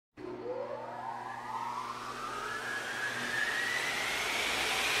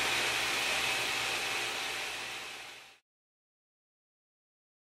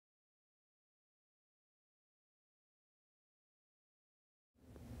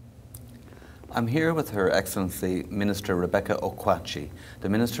I'm here with Her Excellency Minister Rebecca Okwaci, the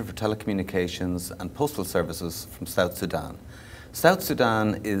Minister for Telecommunications and Postal Services from South Sudan. South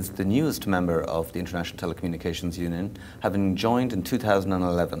Sudan is the newest member of the International Telecommunications Union, having joined in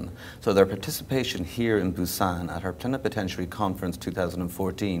 2011. So their participation here in Busan at our Plenipotentiary Conference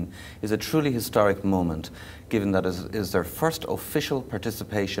 2014 is a truly historic moment, given that it is their first official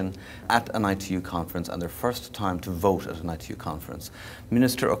participation at an ITU conference and their first time to vote at an ITU conference.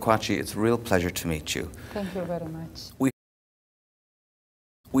 Minister Okwaci, it's a real pleasure to meet you. Thank you very much.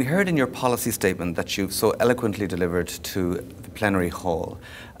 We heard in your policy statement that you've so eloquently delivered to the plenary hall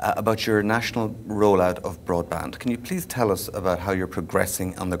about your national rollout of broadband. Can you please tell us about how you're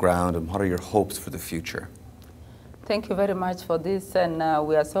progressing on the ground and what are your hopes for the future? Thank you very much for this, and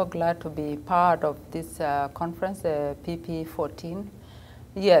we are so glad to be part of this conference, PP14.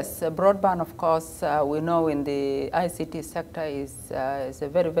 Yes, broadband, of course, we know in the ICT sector is a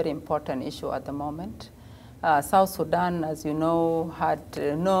very, very important issue at the moment. South Sudan, as you know, had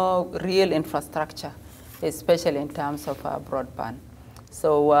no real infrastructure, especially in terms of broadband.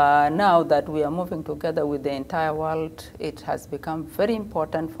 So now that we are moving together with the entire world, it has become very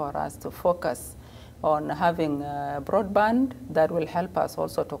important for us to focus on having broadband that will help us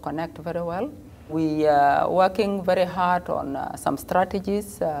also to connect very well. We are working very hard on some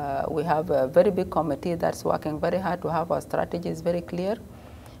strategies. We have a very big committee that's working very hard to have our strategies very clear.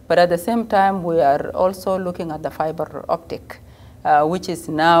 But at the same time, we are also looking at the fiber optic, which is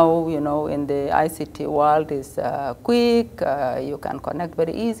now, you know, in the ICT world is quick. You can connect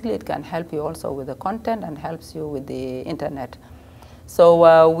very easily. It can help you also with the content and helps you with the internet.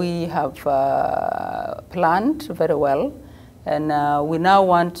 So we have planned very well. And we now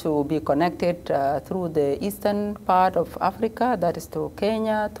want to be connected through the eastern part of Africa, that is through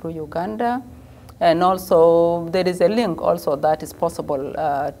Kenya, through Uganda. And also, there is a link also that is possible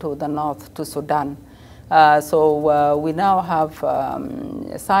to the north, to Sudan. So we now have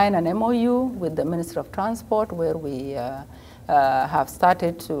signed an MOU with the Ministry of Transport, where we have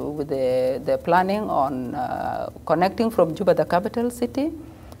started with the planning on connecting from Juba, the capital city,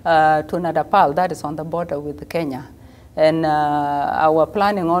 to Nadapal, that is on the border with Kenya. And our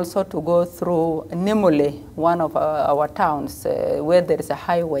planning also to go through Nimule, one of our towns, where there is a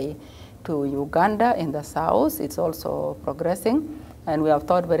highway to Uganda in the south. It's also progressing, and we have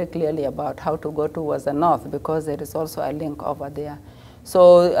thought very clearly about how to go towards the north, because there is also a link over there.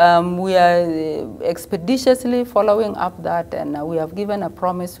 So we are expeditiously following up that, and we have given a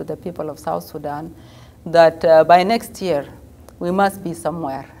promise to the people of South Sudan that by next year we must be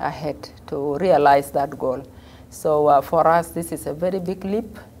somewhere ahead to realize that goal. So for us, this is a very big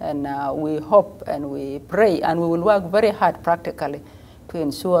leap, and we hope and we pray, and we will work very hard practically to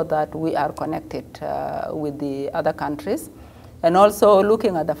ensure that we are connected with the other countries. And also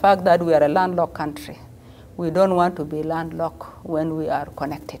looking at the fact that we are a landlocked country. We don't want to be landlocked when we are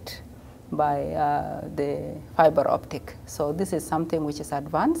connected by the fiber optic. So this is something which is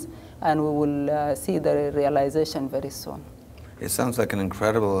advanced, and we will see the realization very soon. It sounds like an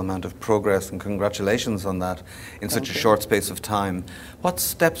incredible amount of progress, and congratulations on that in such a short space of time. What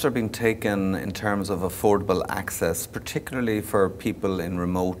steps are being taken in terms of affordable access, particularly for people in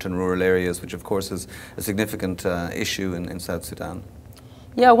remote and rural areas, which of course is a significant issue in South Sudan?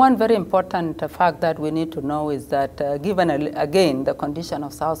 Yeah, one very important fact that we need to know is that given, again, the condition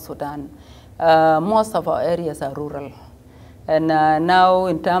of South Sudan, most of our areas are rural. And now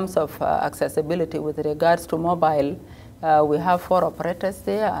in terms of accessibility with regards to mobile, we have 4 operators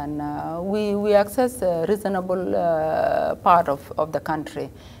there, and we access a reasonable part of the country.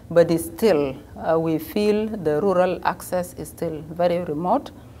 But it's still, we feel the rural access is still very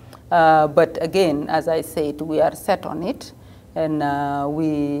remote. But again, as I said, we are set on it. And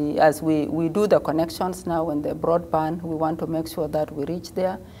as we do the connections now in the broadband, we want to make sure that we reach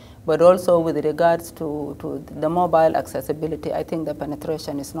there. But also with regards to the mobile accessibility, I think the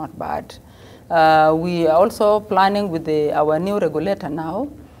penetration is not bad. We are also planning with our new regulator now.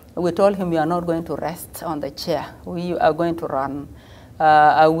 We told him we are not going to rest on the chair. We are going to run.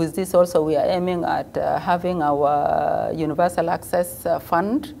 With this also, we are aiming at having our universal access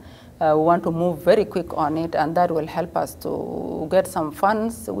fund. We want to move very quick on it, and that will help us to get some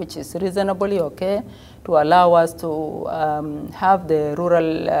funds, which is reasonably okay, to allow us to have the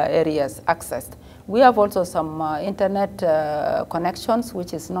rural areas accessed. We have also some internet connections,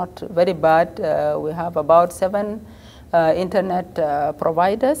 which is not very bad. We have about 7 internet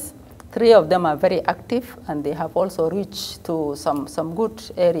providers. 3 of them are very active, and they have also reached to some good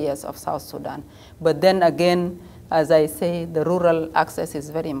areas of South Sudan. But then again, as I say, the rural access is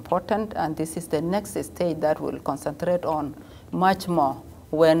very important, and this is the next stage that we'll concentrate on much more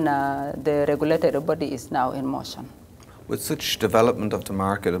when the regulatory body is now in motion. With such development of the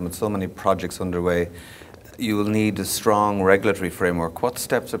market and with so many projects underway, you will need a strong regulatory framework. What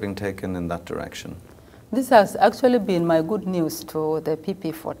steps are being taken in that direction? This has actually been my good news to the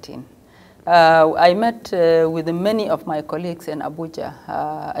PP14. I met with many of my colleagues in Abuja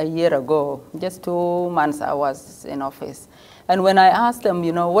a year ago, just 2 months I was in office. And when I asked them,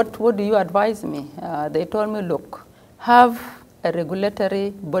 you know, what do you advise me? They told me, look, have a regulatory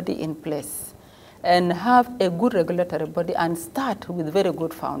body in place and have a good regulatory body and start with very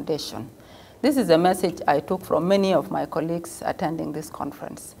good foundation. This is a message I took from many of my colleagues attending this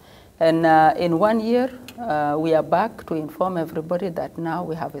conference. And in 1 year, we are back to inform everybody that now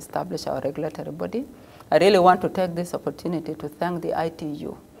we have established our regulatory body. I really want to take this opportunity to thank the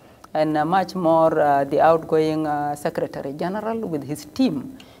ITU and much more the outgoing Secretary General with his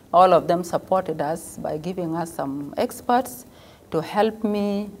team. All of them supported us by giving us some experts to help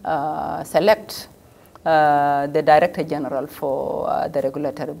me select the Director General for the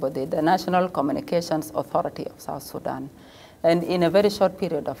regulatory body, the National Communications Authority of South Sudan. And in a very short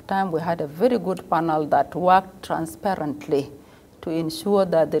period of time, we had a very good panel that worked transparently to ensure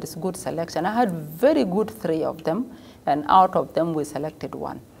that there is good selection. I had very good 3 of them, and out of them we selected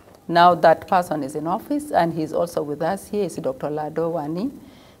 1. Now that person is in office, and he's also with us here, is Dr. Lado Wani.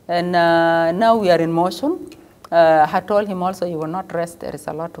 And now we are in motion. I told him also, you will not rest. There is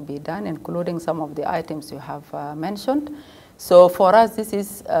a lot to be done, including some of the items you have mentioned. So for us, this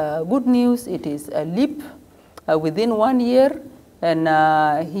is good news. It is a leap within 1 year, and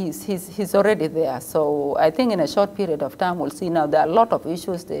he's already there. So I think in a short period of time, we'll see. Now there are a lot of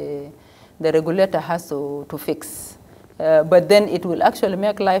issues the regulator has to fix. But then it will actually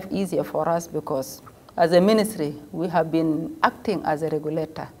make life easier for us because as a ministry, we have been acting as a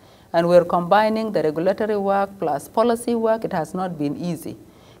regulator. And we're combining the regulatory work plus policy work. It has not been easy.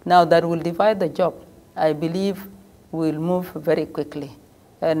 Now that we'll divide the job, I believe we'll move very quickly.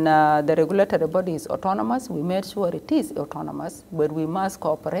 And the regulatory body is autonomous. We made sure it is autonomous, but we must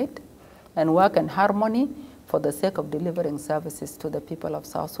cooperate and work in harmony for the sake of delivering services to the people of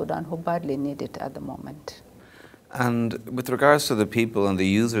South Sudan who badly need it at the moment. And with regards to the people and the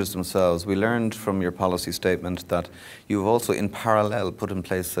users themselves, we learned from your policy statement that you've also in parallel put in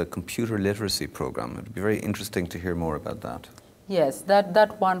place a computer literacy program. It would be very interesting to hear more about that. Yes,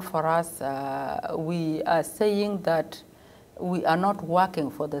 that one for us, we are saying that we are not working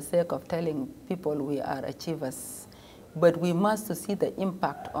for the sake of telling people we are achievers, but we must see the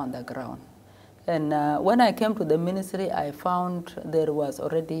impact on the ground. And when I came to the ministry, I found there was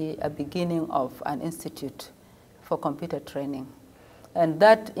already a beginning of an institute for computer training. And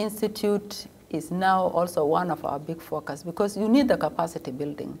that institute is now also one of our big focus because you need the capacity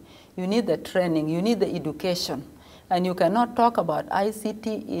building, you need the training, you need the education, and you cannot talk about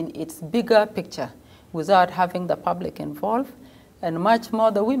ICT in its bigger picture without having the public involved and much more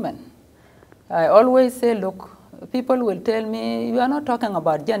the women. I always say, look, people will tell me, you are not talking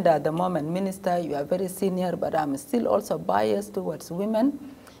about gender at the moment, Minister, you are very senior, but I'm still also biased towards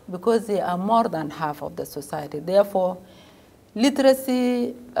women because they are more than half of the society. Therefore,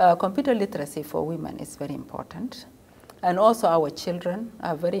 literacy, computer literacy for women is very important. And also our children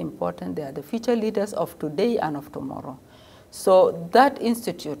are very important. They are the future leaders of today and of tomorrow. So that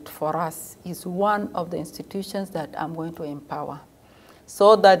institute for us is one of the institutions that I'm going to empower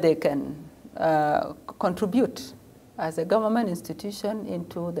so that they can contribute as a government institution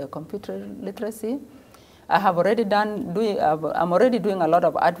into the computer literacy. I'm already doing a lot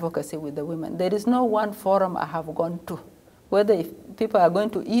of advocacy with the women. There is no one forum I have gone to. Whether if people are going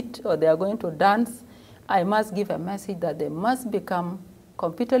to eat or they are going to dance, I must give a message that they must become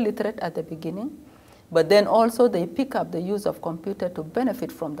computer literate at the beginning, but then also they pick up the use of computer to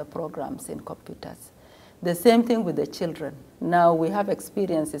benefit from the programs in computers. The same thing with the children. Now we have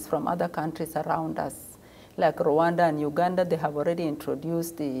experiences from other countries around us, like Rwanda and Uganda. They have already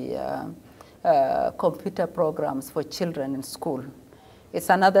introduced the computer programs for children in school. It's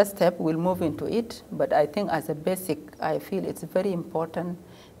another step, we'll move into it, but I think as a basic, I feel it's very important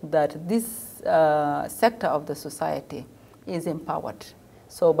that this sector of the society is empowered.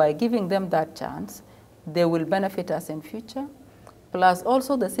 So by giving them that chance, they will benefit us in future, plus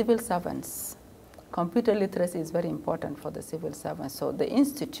also the civil servants. Computer literacy is very important for the civil servants. So the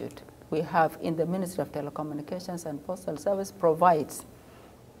institute we have in the Ministry of Telecommunications and Postal Service provides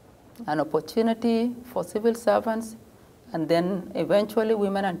an opportunity for civil servants and then eventually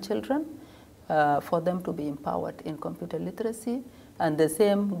women and children for them to be empowered in computer literacy. And the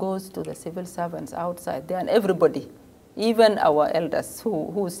same goes to the civil servants outside there and everybody, even our elders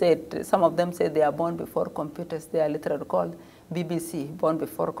who said, some of them say they are born before computers, they are literally called BBC, Born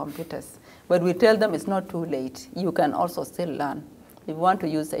Before Computers. But we tell them it's not too late. You can also still learn. If you want to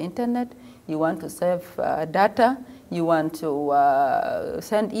use the internet, you want to save data, you want to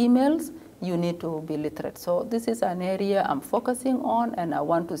send emails, you need to be literate. So this is an area I'm focusing on, and I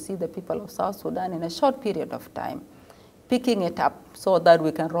want to see the people of South Sudan in a short period of time picking it up so that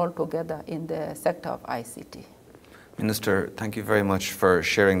we can roll together in the sector of ICT. Minister, thank you very much for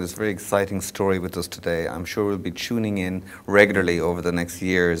sharing this very exciting story with us today. I'm sure we'll be tuning in regularly over the next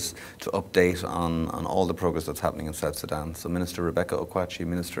years to update on all the progress that's happening in South Sudan. So Minister Rebecca Okwaci,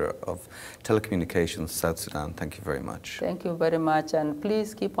 Minister of Telecommunications, South Sudan, thank you very much. Thank you very much, and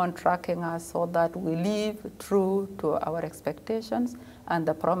please keep on tracking us so that we live true to our expectations and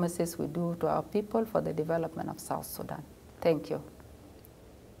the promises we do to our people for the development of South Sudan. Thank you.